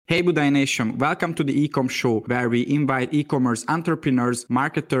Hey Budai Nation, welcome to the Ecom Show, where we invite e-commerce entrepreneurs,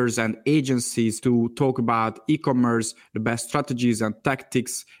 marketers, and agencies to talk about e-commerce, the best strategies and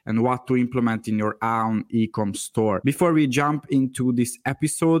tactics, and what to implement in your own e-com store. Before we jump into this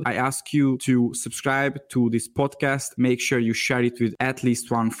episode, I ask you to subscribe to this podcast. Make sure you share it with at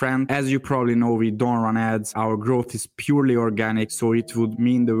least one friend. As you probably know, we don't run ads. Our growth is purely organic, so it would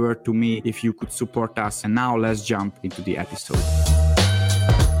mean the world to me if you could support us. And now let's jump into the episode.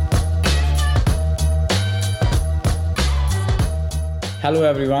 Hello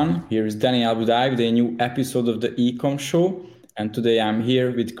everyone, here is Daniel Budai with a new episode of the Ecom Show, and today I'm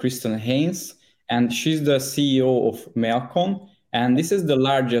here with Kristen Haines, and she's the CEO of MailCon, and this is the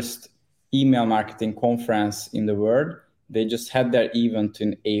largest email marketing conference in the world. They just had their event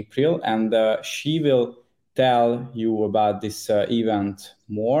in April, and she will tell you about this event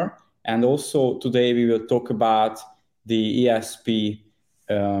more. And also today we will talk about the ESP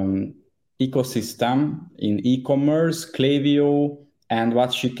ecosystem in e-commerce, Klaviyo, and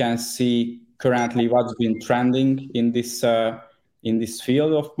what she can see currently, what's been trending in this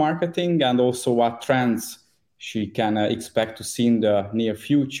field of marketing, and also what trends she can expect to see in the near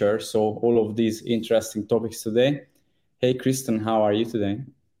future. So all of these interesting topics today. Hey, Kristen, how are you today?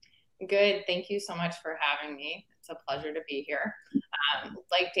 Good. Thank you so much for having me. It's a pleasure to be here.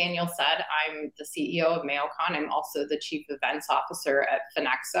 Like Daniel said, I'm the CEO of MailCon. I'm also the Chief Events Officer at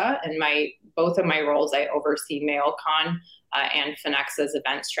Finexa. In both of my roles, I oversee MailCon and Finexa's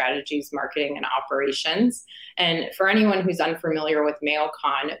event strategies, marketing, and operations. And for anyone who's unfamiliar with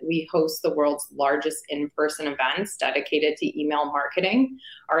MailCon, we host the world's largest in-person events dedicated to email marketing.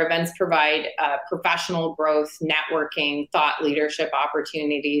 Our events provide professional growth, networking, thought leadership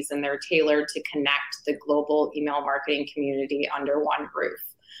opportunities, and they're tailored to connect the global email marketing community under one roof.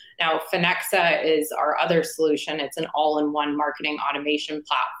 Now, Finexa is our other solution. It's an all-in-one marketing automation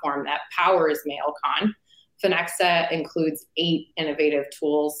platform that powers MailCon. Finexa includes 8 innovative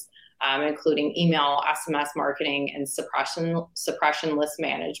tools, including email, SMS marketing, and suppression list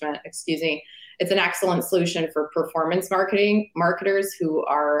management. It's an excellent solution for performance marketers who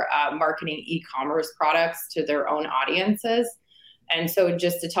are marketing e-commerce products to their own audiences. And so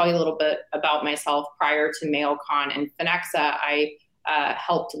just to tell you a little bit about myself, prior to MailCon and Finexa, I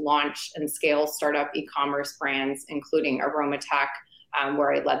helped launch and scale startup e-commerce brands, including Aromatech,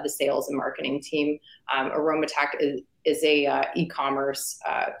 where I led the sales and marketing team. Aromatech is a e-commerce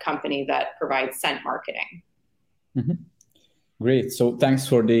company that provides scent marketing. Mm-hmm. Great. So thanks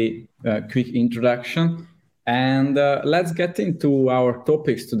for the quick introduction. And let's get into our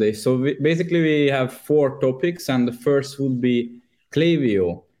topics today. So we have 4 topics, and the first would be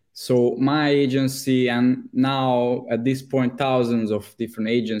Klaviyo. So my agency, and now at this point, thousands of different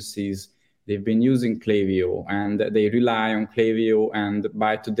agencies, they've been using Klaviyo and they rely on Klaviyo. And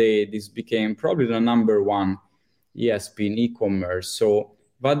by today, this became probably the number one ESP in e-commerce. So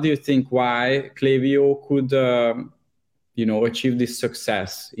what do you think why Klaviyo could, achieve this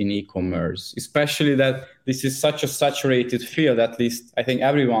success in e-commerce, especially that this is such a saturated field? At least I think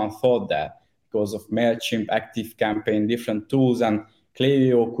everyone thought that because of MailChimp, ActiveCampaign, different tools, and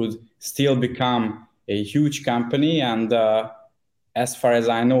Klaviyo could still become a huge company. And as far as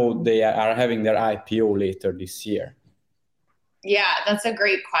I know, they are having their IPO later this year. Yeah, that's a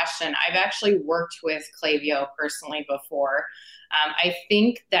great question. I've actually worked with Klaviyo personally before. I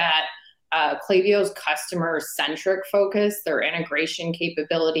think that Klaviyo's customer-centric focus, their integration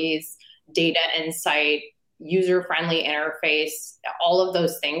capabilities, data insight, user-friendly interface, all of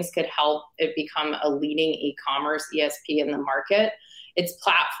those things could help it become a leading e-commerce ESP in the market. Its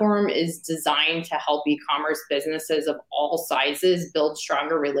platform is designed to help e-commerce businesses of all sizes build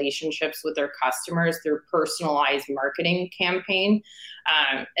stronger relationships with their customers through personalized marketing campaign.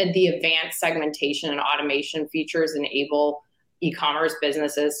 And the advanced segmentation and automation features enable e-commerce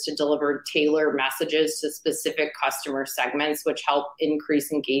businesses to deliver tailored messages to specific customer segments, which help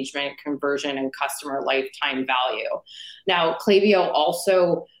increase engagement, conversion, and customer lifetime value. Now, Klaviyo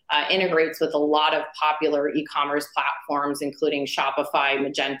also integrates with a lot of popular e-commerce platforms, including Shopify,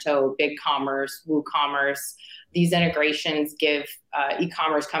 Magento, BigCommerce, WooCommerce. These integrations give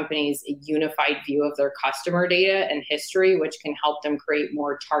e-commerce companies a unified view of their customer data and history, which can help them create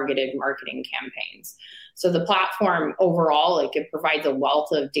more targeted marketing campaigns. So the platform overall, it provides a wealth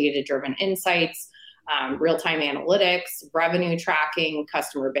of data-driven insights, real-time analytics, revenue tracking,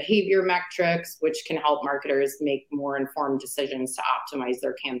 customer behavior metrics, which can help marketers make more informed decisions to optimize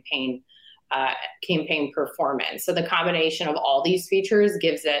their campaign performance. So the combination of all these features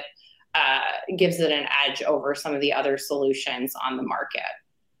gives it an edge over some of the other solutions on the market.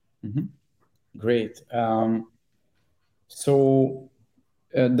 Mm-hmm. Great. So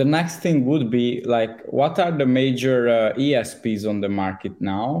The next thing would be like, what are the major ESPs on the market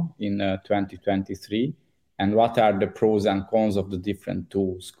now in 2023, and what are the pros and cons of the different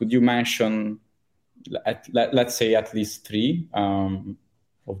tools? Could you mention, let's say, at least three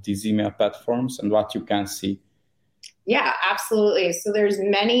of these email platforms and what you can see? Yeah, absolutely. So there's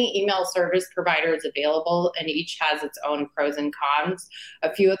many email service providers available, and each has its own pros and cons.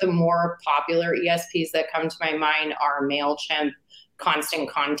 A few of the more popular ESPs that come to my mind are MailChimp, Constant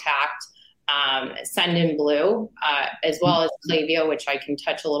Contact, Sendinblue, as well as Klaviyo, which I can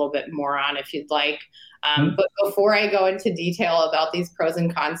touch a little bit more on if you'd like. But before I go into detail about these pros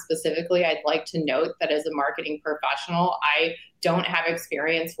and cons specifically, I'd like to note that as a marketing professional, I don't have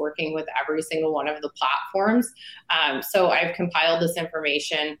experience working with every single one of the platforms. So I've compiled this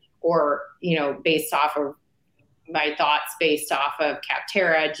information based off of my thoughts, based off of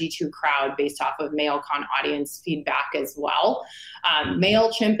Capterra, G2 Crowd, based off of MailCon audience feedback as well.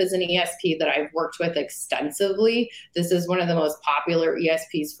 MailChimp is an ESP that I've worked with extensively. This is one of the most popular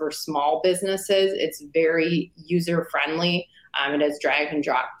ESPs for small businesses. It's very user-friendly. It has drag and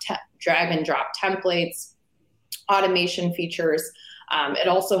drop templates, automation features. It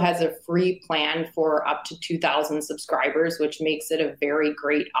also has a free plan for up to 2,000 subscribers, which makes it a very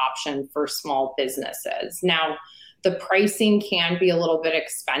great option for small businesses. Now, the pricing can be a little bit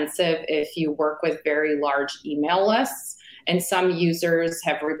expensive if you work with very large email lists, and some users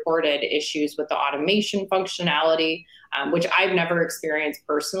have reported issues with the automation functionality, which I've never experienced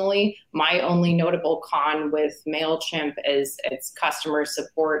personally. My only notable con with MailChimp is its customer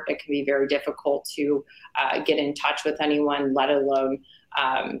support. It can be very difficult to get in touch with anyone, let alone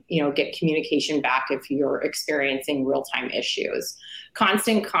get communication back if you're experiencing real-time issues.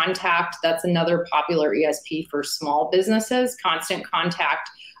 Constant Contact, that's another popular ESP for small businesses. Constant Contact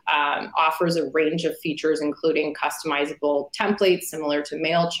offers a range of features, including customizable templates similar to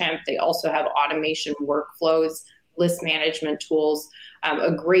MailChimp. They also have automation workflows, list management tools.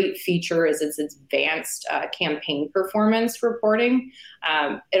 A great feature is its advanced campaign performance reporting.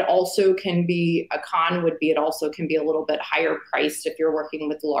 It also can be, a con would be, it also can be a little bit higher priced if you're working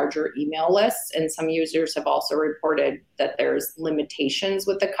with larger email lists. And some users have also reported that there's limitations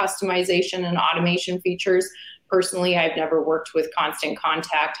with the customization and automation features. Personally, I've never worked with Constant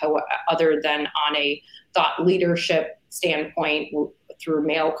Contact other than on a thought leadership standpoint through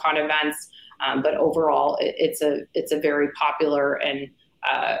MailCon events. But overall, it's a very popular and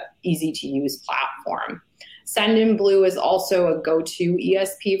easy to use platform. Sendinblue is also a go-to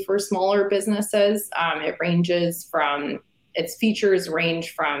ESP for smaller businesses. Its features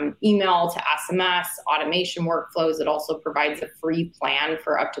range from email to SMS, automation workflows. It also provides a free plan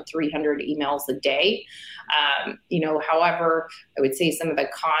for up to 300 emails a day. However, I would say some of the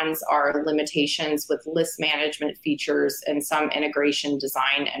cons are limitations with list management features, and some integration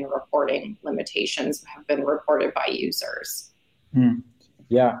design and reporting limitations have been reported by users.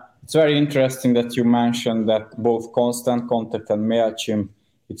 Yeah, it's very interesting that you mentioned that both Constant Contact and MailChimp,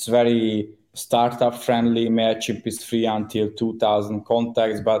 it's very startup friendly. MailChimp is free until 2,000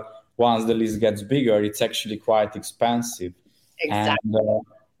 contacts, but once the list gets bigger, it's actually quite expensive. Exactly. And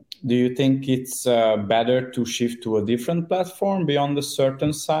do you think it's better to shift to a different platform beyond a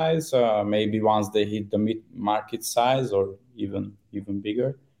certain size, maybe once they hit the mid-market size or even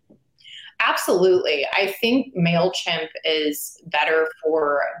bigger? Absolutely. I think MailChimp is better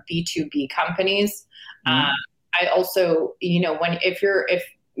for B2B companies. I also, if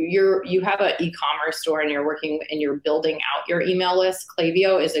you have an e-commerce store and you're building out your email list,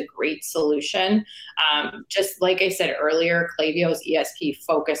 Klaviyo is a great solution. Just like I said earlier, Klaviyo's ESP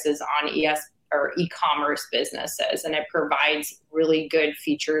focuses on e-commerce businesses, and it provides really good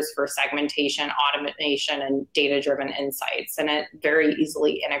features for segmentation, automation, and data-driven insights, and it very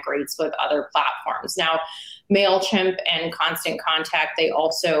easily integrates with other platforms. Now, MailChimp and Constant Contact, they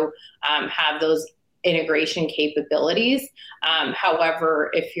also have those integration capabilities.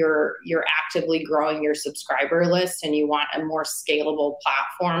 However, if you're actively growing your subscriber list and you want a more scalable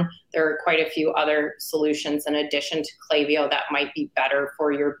platform, there are quite a few other solutions in addition to Klaviyo that might be better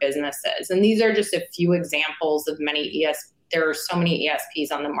for your businesses. And these are just a few examples of many there are so many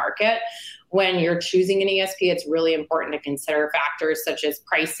ESPs on the market. When you're choosing an ESP, it's really important to consider factors such as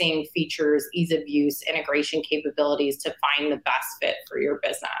pricing, features, ease of use, integration capabilities to find the best fit for your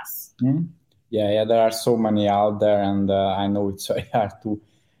business. Yeah, there are so many out there, and I know it's very hard to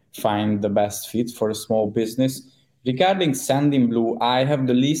find the best fit for a small business. Regarding Sendinblue, I have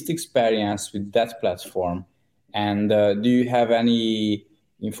the least experience with that platform. And do you have any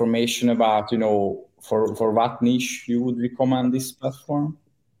information about, for what niche you would recommend this platform?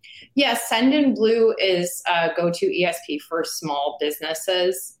 Yeah, Sendinblue is a go-to ESP for small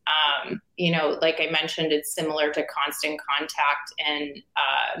businesses. Like I mentioned, it's similar to Constant Contact and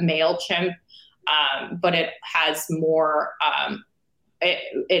MailChimp, but it has more.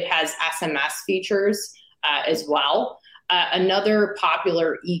 It has SMS features as well. Another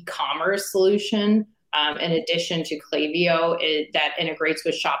popular e-commerce solution, in addition to Klaviyo, that integrates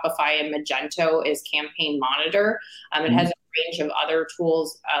with Shopify and Magento, is Campaign Monitor. It has a range of other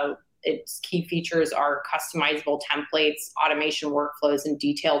tools. Its key features are customizable templates, automation workflows, and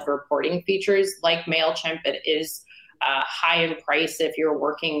detailed reporting features. Like MailChimp, it is high in price if you're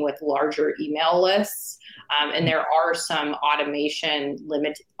working with larger email lists. And there are some automation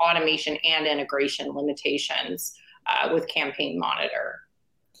and integration limitations with Campaign Monitor.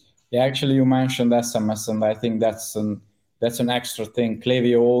 Yeah, actually, you mentioned SMS, and I think that's an extra thing.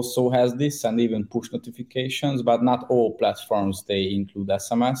 Klaviyo also has this, and even push notifications, but not all platforms they include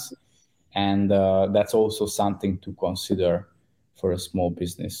SMS, and that's also something to consider for a small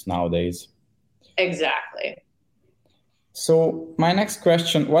business nowadays. Exactly. So my next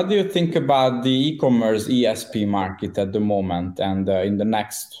question, what do you think about the e-commerce ESP market at the moment and in the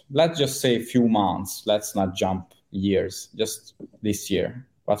next, let's just say few months, let's not jump years, just this year?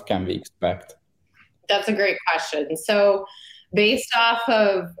 What can we expect? That's a great question. So based off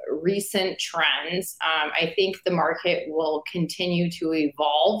of recent trends, I think the market will continue to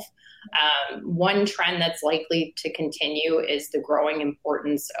evolve. One trend that's likely to continue is the growing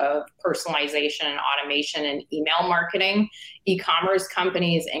importance of personalization and automation in email marketing. E-commerce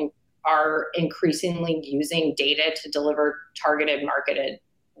companies are increasingly using data to deliver targeted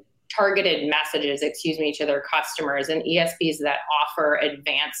messages, to their customers, and ESPs that offer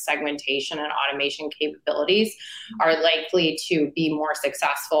advanced segmentation and automation capabilities are likely to be more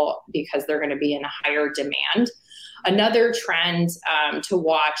successful because they're going to be in higher demand. Another trend to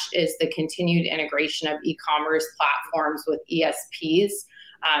watch is the continued integration of e-commerce platforms with ESPs.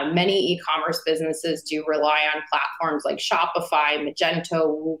 Many e-commerce businesses do rely on platforms like Shopify,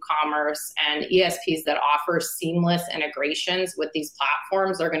 Magento, WooCommerce, and ESPs that offer seamless integrations with these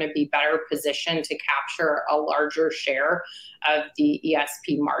platforms are going to be better positioned to capture a larger share of the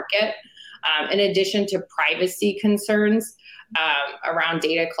ESP market. In addition to privacy concerns around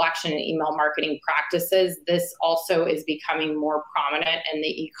data collection and email marketing practices, this also is becoming more prominent in the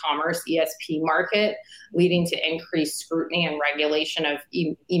e-commerce ESP market, leading to increased scrutiny and regulation of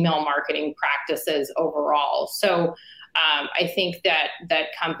email marketing practices overall. So I think that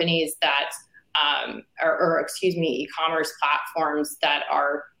companies that, e-commerce platforms that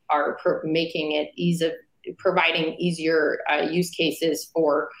are making it providing easier use cases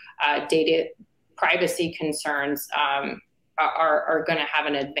for data privacy concerns are going to have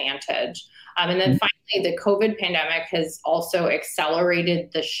an advantage. And then finally, the COVID pandemic has also accelerated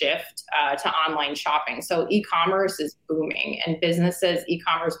the shift to online shopping. So e-commerce is booming, and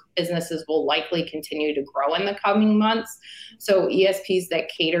e-commerce businesses will likely continue to grow in the coming months. So ESPs that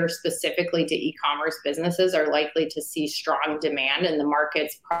cater specifically to e-commerce businesses are likely to see strong demand, and the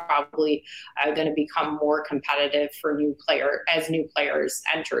market's probably going to become more competitive for new players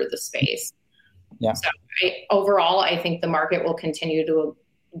enter the space. Yeah. So overall, I think the market will continue to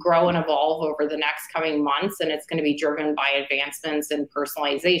grow and evolve over the next coming months, and it's going to be driven by advancements in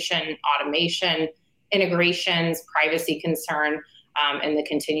personalization, automation, integrations, privacy concern, and the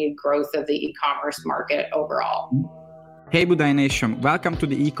continued growth of the e-commerce market overall. Hey Budai Nation, welcome to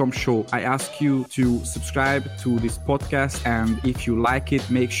the Ecom Show. I ask you to subscribe to this podcast, and if you like it,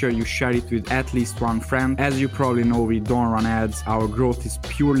 make sure you share it with at least one friend. As you probably know, we don't run ads. Our growth is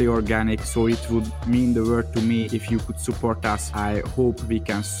purely organic, so it would mean the world to me if you could support us. I hope we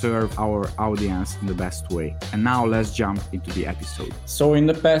can serve our audience in the best way. And now let's jump into the episode. So in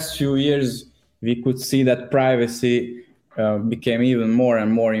the past few years, we could see that privacy became even more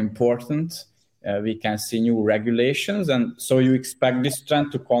and more important. We can see new regulations, and so you expect this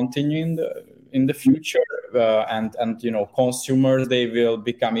trend to continue in the future, and consumers, they will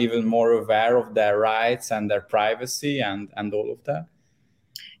become even more aware of their rights and their privacy and all of that.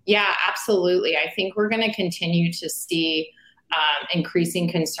 Yeah, absolutely. I think we're going to continue to see increasing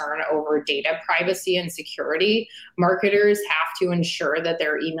concern over data privacy and security. Marketers have to ensure that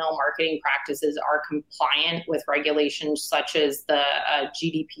their email marketing practices are compliant with regulations such as the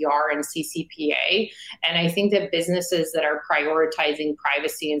GDPR and CCPA. And I think that businesses that are prioritizing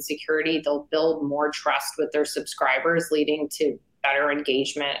privacy and security, they'll build more trust with their subscribers, leading to better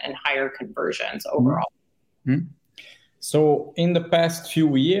engagement and higher conversions overall. Mm-hmm. So in the past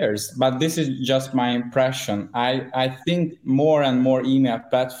few years, but this is just my impression, I think more and more email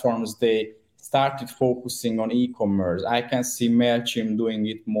platforms, they started focusing on e-commerce. I can see MailChimp doing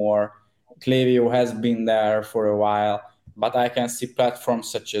it more. Klaviyo has been there for a while, but I can see platforms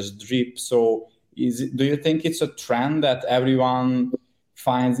such as Drip. So do you think it's a trend that everyone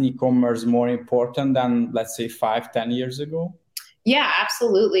finds e-commerce more important than, let's say, 5-10 years ago? Yeah,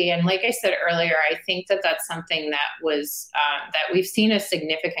 absolutely. And like I said earlier, I think that that's something that was that we've seen a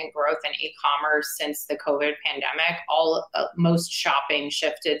significant growth in e-commerce since the COVID pandemic. Most shopping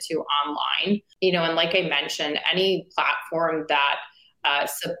shifted to online. And like I mentioned, any platform that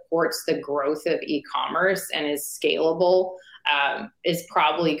supports the growth of e-commerce and is scalable is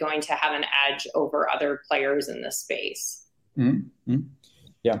probably going to have an edge over other players in the space. Mm-hmm.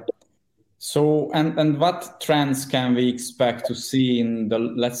 Yeah. So, and what trends can we expect to see in the,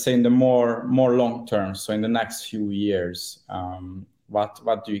 let's say, in the more long term? So, in the next few years, what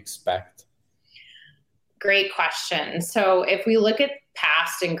do you expect? Great question. So, if we look at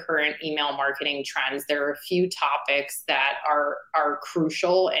past and current email marketing trends, there are a few topics that are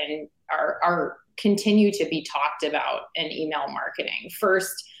crucial and are continue to be talked about in email marketing.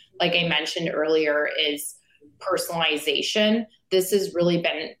 First, like I mentioned earlier, is personalization. This has really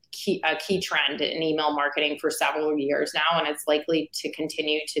been a key trend in email marketing for several years now, and it's likely to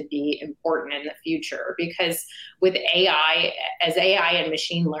continue to be important in the future because with AI, as AI and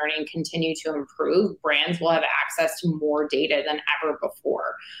machine learning continue to improve, brands will have access to more data than ever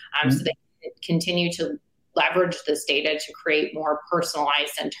before. So they can continue to leverage this data to create more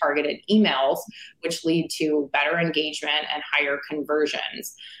personalized and targeted emails, which lead to better engagement and higher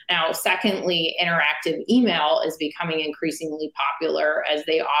conversions. Now, secondly, interactive email is becoming increasingly popular as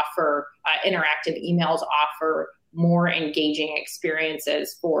they offer, interactive emails offer more engaging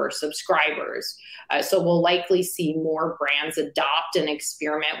experiences for subscribers. So we'll likely see more brands adopt and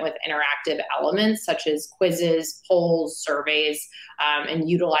experiment with interactive elements such as quizzes, polls, surveys, and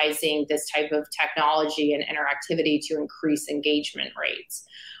utilizing this type of technology and interactivity to increase engagement rates.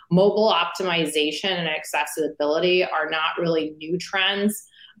 Mobile optimization and accessibility are not really new trends,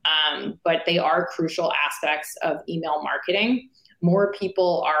 but they are crucial aspects of email marketing. More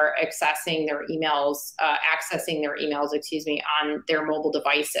people are accessing their emails, on their mobile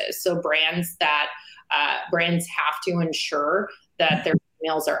devices. So brands have to ensure that their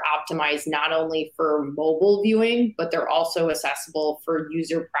emails are optimized not only for mobile viewing, but they're also accessible for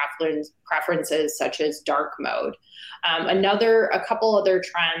user preferences such as dark mode. A couple other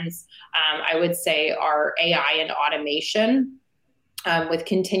trends I would say are AI and automation. With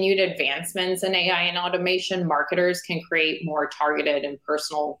continued advancements in AI and automation, marketers can create more targeted and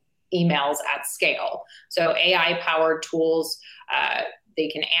personal emails at scale. So AI-powered tools, they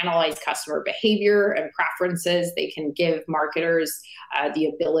can analyze customer behavior and preferences. They can give marketers the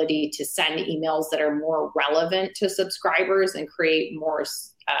ability to send emails that are more relevant to subscribers and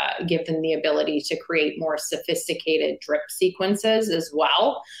give them the ability to create more sophisticated drip sequences as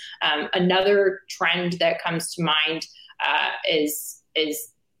well. Another trend that comes to mind is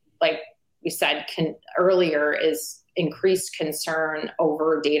like we said earlier, is increased concern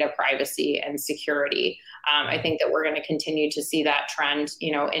over data privacy and security. I think that we're going to continue to see that trend,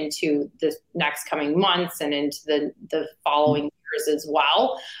 into the next coming months and into the following years as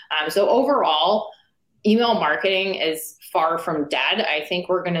well. So overall, email marketing is far from dead. I think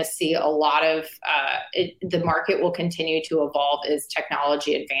we're going to see a lot of the market will continue to evolve as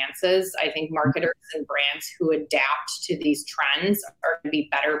technology advances. I think marketers and brands who adapt to these trends are going to be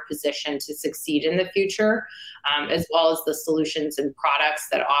better positioned to succeed in the future, as well as the solutions and products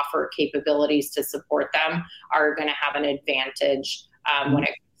that offer capabilities to support them are going to have an advantage when it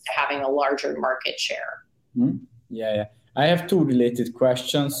comes to having a larger market share. Mm-hmm. Yeah. I have two related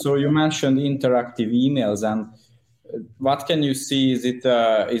questions. So you mentioned interactive emails, and what can you see? Is it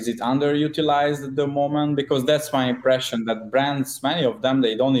underutilized at the moment? Because that's my impression that brands, many of them,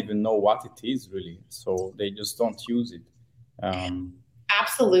 they don't even know what it is really, so they just don't use it.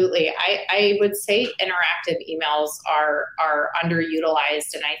 Absolutely, I would say interactive emails are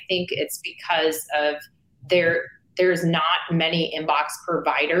underutilized, and I think it's because of there's not many inbox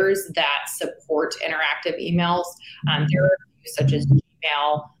providers that support interactive emails. There are a few such as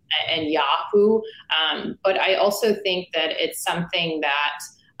Gmail and Yahoo, but I also think that it's something that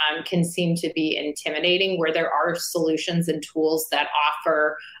can seem to be intimidating, where there are solutions and tools that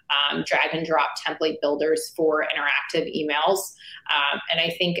offer drag and drop template builders for interactive emails. And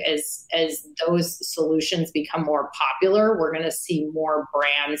I think as those solutions become more popular, we're going to see more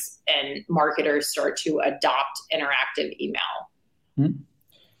brands and marketers start to adopt interactive email. Mm-hmm.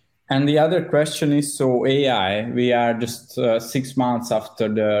 And the other question is, so AI, we are just 6 months after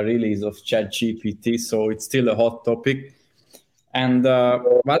the release of ChatGPT, so it's still a hot topic. And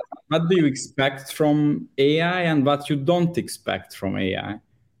what do you expect from AI and what you don't expect from AI?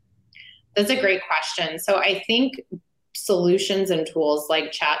 That's a great question. So I think solutions and tools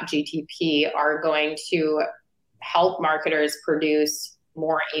like ChatGTP are going to help marketers produce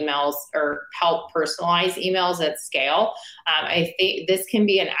more emails or help personalize emails at scale. I think this can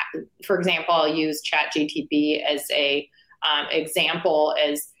be for example, I'll use ChatGTP as a example.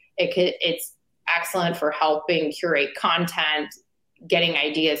 As it's excellent for helping curate content, getting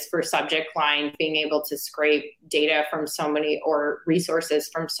ideas for subject lines, being able to scrape data from so many or resources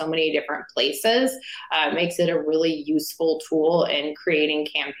from so many different places makes it a really useful tool in creating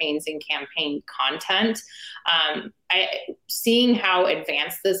campaigns and campaign content. Seeing how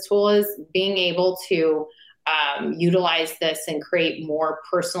advanced this tool is, being able to utilize this and create more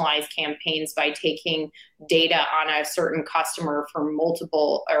personalized campaigns by taking data on a certain customer from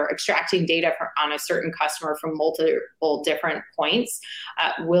multiple, or extracting data on a certain customer from multiple different points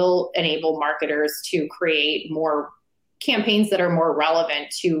will enable marketers to create more campaigns that are more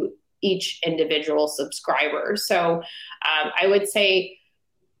relevant to each individual subscriber. So I would say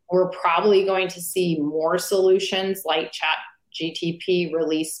we're probably going to see more solutions like ChatGTP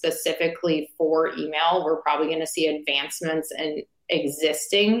released specifically for email. We're probably going to see advancements in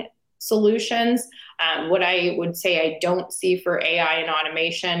existing solutions. What I would say I don't see for AI and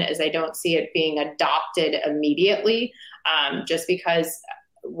automation is I don't see it being adopted immediately, just because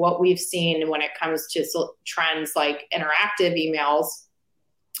what we've seen when it comes to trends like interactive emails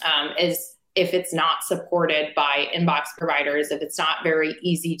is if it's not supported by inbox providers, if it's not very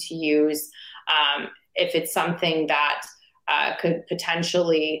easy to use, if it's something that could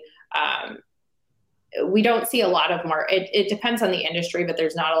potentially, we don't see a lot of it depends on the industry, but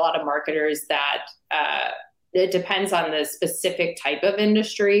there's not a lot of marketers that, it depends on the specific type of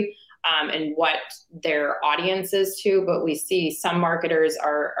industry and what their audience is to, but we see some marketers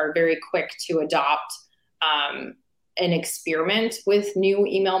are very quick to adopt and experiment with new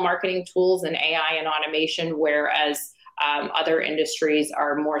email marketing tools and AI and automation, whereas other industries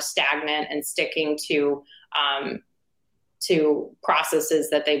are more stagnant and sticking to processes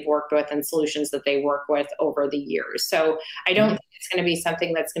that they've worked with and solutions that they work with over the years. So I don't think it's going to be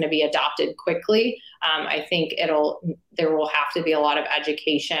something that's going to be adopted quickly. I think there will have to be a lot of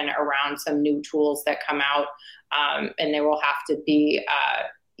education around some new tools that come out, and there will have to be,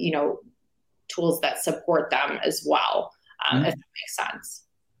 tools that support them as well, if that makes sense.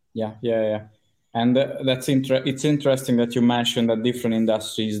 Yeah. And it's interesting that you mentioned that different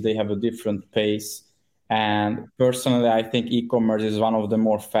industries, they have a different pace. And personally, I think e-commerce is one of the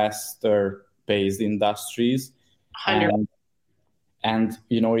more faster paced industries. 100%. And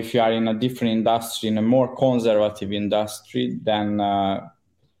if you are in a different industry, in a more conservative industry, then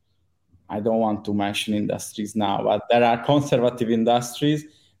I don't want to mention industries now, but there are conservative industries.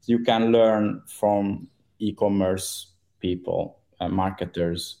 You can learn from e-commerce people,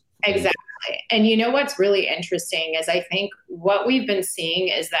 marketers. Exactly. And what's really interesting is I think what we've been seeing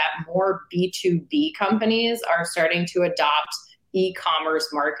is that more B2B companies are starting to adopt e-commerce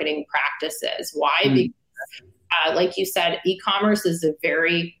marketing practices. Why? Because like you said, e-commerce is a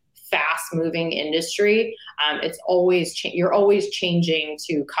very fast-moving industry. You're always changing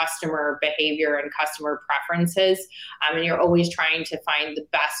to customer behavior and customer preferences, and you're always trying to find the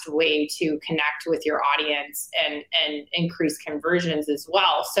best way to connect with your audience and increase conversions as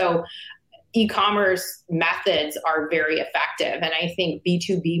well. So e-commerce methods are very effective, and I think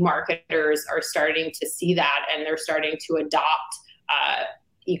B2B marketers are starting to see that, and they're starting to adopt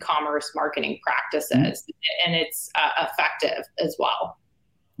e-commerce marketing practices, and it's effective as well.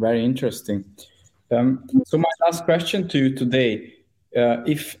 Very interesting. So my last question to you today,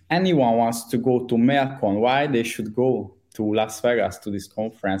 if anyone wants to go to MailCon, why they should go to Las Vegas to this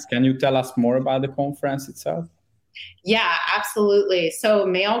conference? Can you tell us more about the conference itself? Yeah, absolutely. So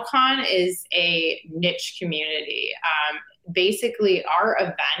MailCon is a niche community. Basically, our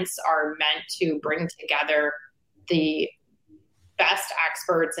events are meant to bring together the best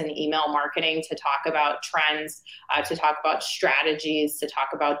experts in email marketing to talk about trends, to talk about strategies, to talk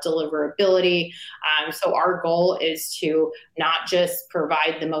about deliverability. So our goal is to not just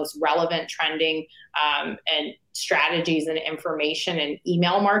provide the most relevant trending and strategies and information in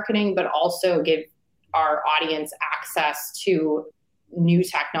email marketing, but also give our audience access to new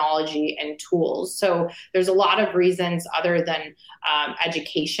technology and tools. So there's a lot of reasons other than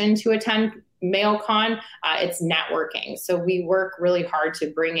education to attend MailCon. It's networking. So we work really hard to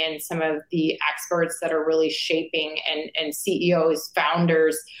bring in some of the experts that are really shaping and CEOs,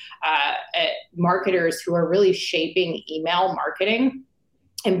 founders, marketers who are really shaping email marketing.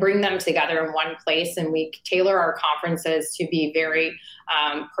 and bring them together in one place. And we tailor our conferences to be very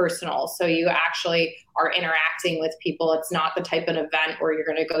personal. So you actually are interacting with people. It's not the type of event where you're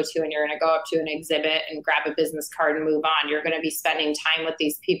going to go to and you're going to go up to an exhibit and grab a business card and move on. You're going to be spending time with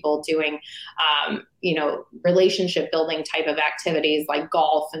these people doing, relationship building type of activities like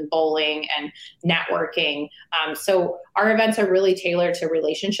golf and bowling and networking. So our events are really tailored to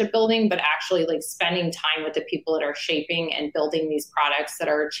relationship building, but actually like spending time with the people that are shaping and building these products that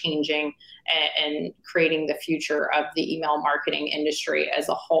are changing and creating the future of the email marketing industry as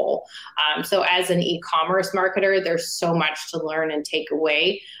a whole. So as an e-commerce marketer, there's so much to learn and take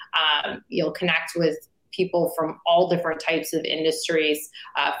away. You'll connect with people from all different types of industries,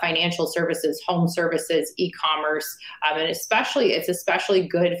 financial services, home services, e-commerce, and it's especially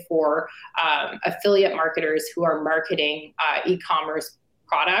good for affiliate marketers who are marketing e-commerce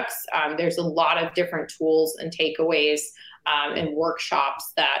products. There's a lot of different tools and takeaways and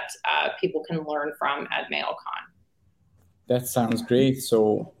workshops that people can learn from at MailCon. That sounds great.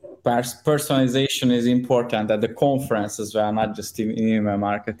 So personalization is important at the conference as well, not just in email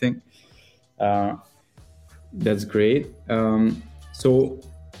marketing. That's great. So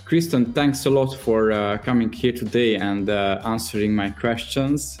Kristen, thanks a lot for coming here today and answering my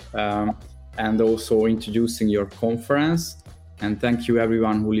questions and also introducing your conference. And thank you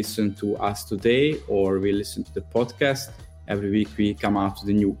everyone who listened to us today or will listen to the podcast. Every week we come out with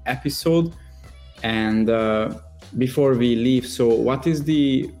a new episode. And before we leave, so what is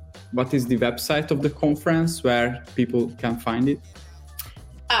the website of the conference where people can find it?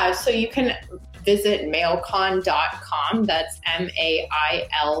 So you can visit mailcon.com. That's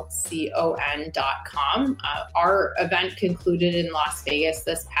mailcon.com. Our event concluded in Las Vegas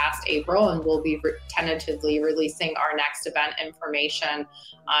this past April, and we'll be tentatively releasing our next event information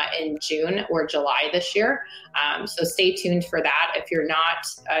in June or July this year. So stay tuned for that. If you're not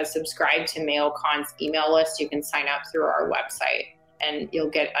subscribed to MailCon's email list, you can sign up through our website and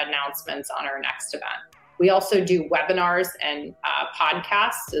you'll get announcements on our next event. We also do webinars and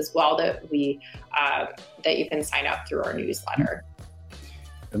podcasts as well that you can sign up through our newsletter.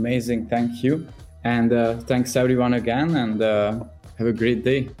 Amazing, thank you. And thanks everyone again, and have a great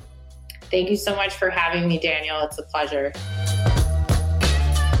day. Thank you so much for having me, Daniel. It's a pleasure.